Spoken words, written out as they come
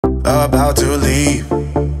about to leave,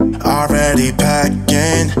 already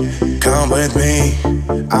packing. Come with me,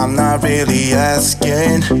 I'm not really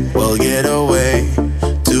asking. We'll get away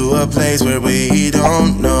to a place where we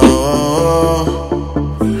don't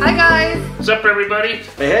know. Hi guys! What's up everybody?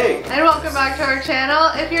 Hey! And welcome back to our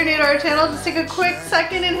channel. If you're new to our channel, just take a quick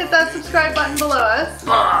second and hit that subscribe button below us.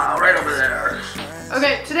 Ah, right over there.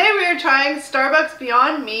 Okay, today we are trying Starbucks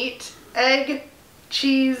Beyond Meat Egg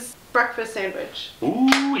Cheese Breakfast Sandwich.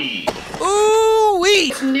 Ooh-wee. Ooh-wee!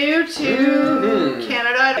 It's new to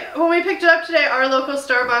Canada. When we picked it up today, our local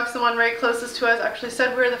Starbucks, the one right closest to us, actually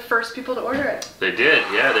said we were the first people to order it. They did,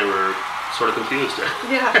 yeah, they were sort of confused.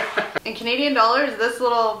 Yeah. In Canadian dollars, this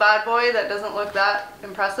little bad boy that doesn't look that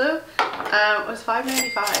impressive was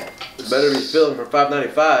 $5.95. It's better to be filling for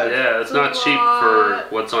 $5.95. Yeah, it's not cheap for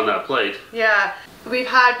what's on that plate. Yeah. We've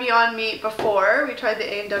had Beyond Meat before. We tried the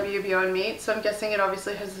A&W Beyond Meat, so I'm guessing it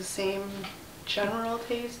obviously has the same general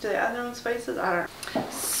taste. Do they add their own spices? I don't know.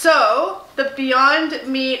 So, the Beyond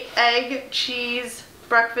Meat Egg Cheese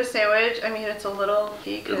Breakfast Sandwich, I mean, it's a little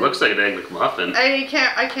peak. It looks like an egg McMuffin. I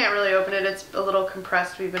can't really open it. It's a little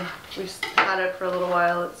compressed. We've had it for a little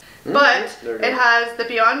while. But it has the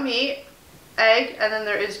Beyond Meat egg, and then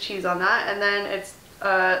there is cheese on that, and then it's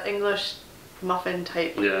English muffin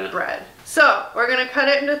type bread. So we're gonna cut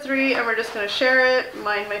it into 3 and we're just gonna share it.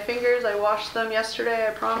 Mind my fingers, I washed them yesterday,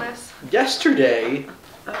 I promise. Yesterday?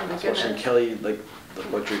 Oh my goodness. Watching Kelly like the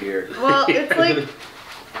butcher here. Well, it's like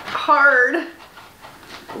hard.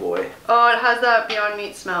 Oh boy. Oh, it has that Beyond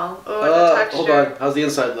Meat smell. Oh, the texture. Hold on, how's the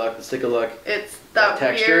inside look? Let's take a look. It's that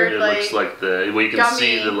texture. weird, It like, looks like the, well, you can gummy.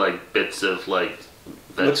 see the like bits of like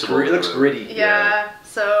vegetable. It looks gritty. Yeah.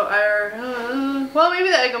 So well, maybe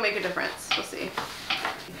the egg will make a difference. We'll see.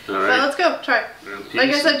 All So right. let's go try. Like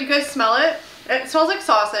I said, do you guys smell it? It smells like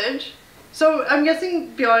sausage. So I'm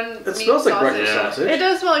guessing Beyond Meat smells like sausage. breakfast sausage. It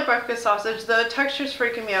does smell like breakfast sausage. The texture's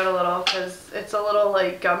freaking me out a little because it's a little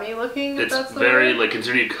like gummy looking. It's that's the very word. like,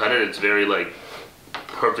 considering you cut it, it's very like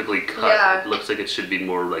perfectly cut. Yeah. It looks like it should be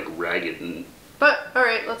more like ragged and. But all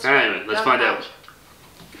right, let's. Anyway, let's find out.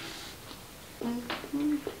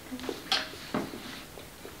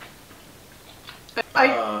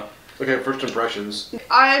 Okay, first impressions.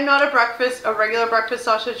 I'm not a regular breakfast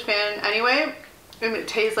sausage fan anyway. And it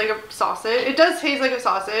tastes like a sausage. It does taste like a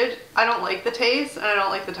sausage. I don't like the taste and I don't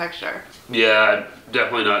like the texture. Yeah, I'm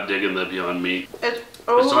definitely not digging the Beyond Meat. It's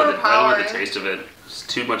I don't overpowering. like the taste of it. It's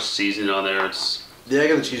too much seasoning on there. It's. The egg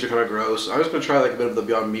and the cheese are kind of gross. I'm just gonna try like a bit of the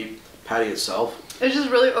Beyond Meat patty itself. It's just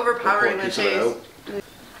really overpowering the taste.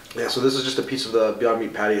 Yeah, so this is just a piece of the Beyond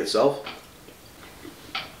Meat patty itself.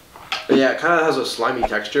 But yeah, it kind of has a slimy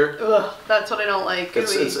texture. Ugh, that's what I don't like.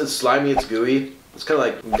 It's slimy, it's gooey. It's kind of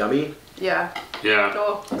like gummy. Yeah. Yeah.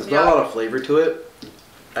 Oh, There's not a lot of flavor to it.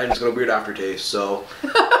 And it's got a weird aftertaste, so.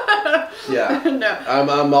 Yeah. No.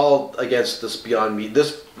 I'm all against this Beyond Meat.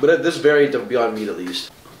 This variant of Beyond Meat at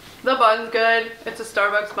least. The bun's good. It's a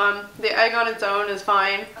Starbucks bun. The egg on its own is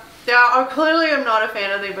fine. Yeah, clearly I'm not a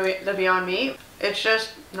fan of the Beyond Meat. It's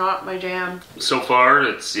just not my jam. So far,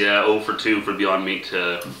 it's 0 for 2 for Beyond Meat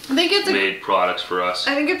to made products for us.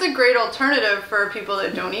 I think it's a great alternative for people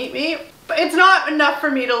that don't eat meat. But it's not enough for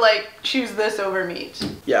me to like choose this over meat.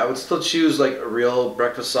 Yeah, I would still choose like a real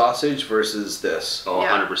breakfast sausage versus this. Oh,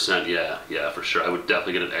 yeah. 100%, yeah, for sure. I would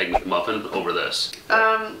definitely get an egg McMuffin over this.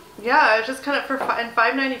 Yeah, I just cut it for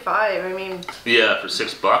 $5.95. I mean, yeah, for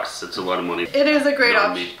 $6, it's a lot of money. it is a great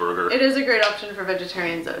option. Meat burger. It is a great option for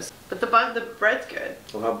vegetarians, though. But the bread's good.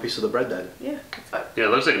 We'll have a piece of the bread then. Yeah, it's fine. Yeah,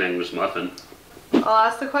 it looks like an English muffin. I'll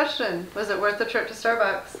ask the question: was it worth the trip to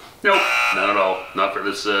Starbucks? Nope, not at all. Not for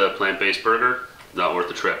this plant-based burger. Not worth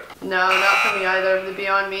the trip. No, not for me either. The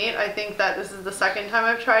Beyond Meat, I think that this is the second time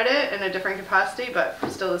I've tried it in a different capacity, but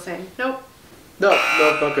still the same. Nope. No,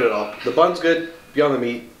 not good at all. The bun's good. Beyond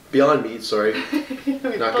Meat, sorry.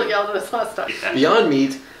 Not good. Yelled at us last time. Yeah. Beyond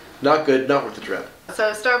Meat, not good, not worth the trip.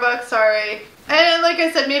 So Starbucks, sorry. And like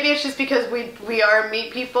I said, maybe it's just because we are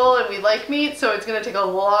meat people and we like meat, so it's gonna take a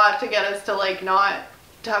lot to get us to like not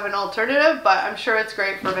to have an alternative. But I'm sure it's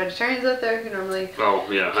great for vegetarians out there who normally. Oh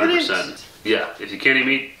yeah, 100%. Yeah, if you can't eat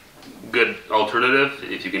meat, good alternative.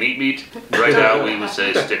 If you can eat meat, right now we would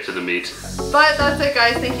say stick to the meat. But that's it,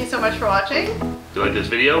 guys. Thank you so much for watching. If you like this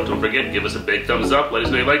video, don't forget, give us a big thumbs up, let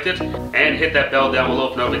us know you liked it, and hit that bell down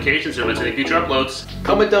below for notifications so you don't miss any future uploads.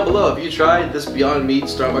 Comment down below if you tried this Beyond Meat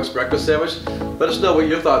Starbucks breakfast sandwich. Let us know what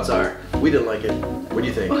your thoughts are. We didn't like it. What do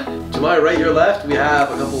you think? To my right, your left, we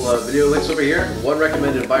have a couple of video links over here. One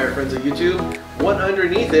recommended by our friends at YouTube. One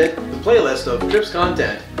underneath it, the playlist of Trips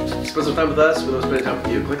content. Spend some time with us, we'll spend time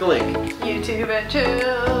with you. Click a link. YouTube and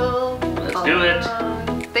chill. Let's do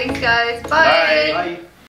it. Thanks, guys. Bye. Bye.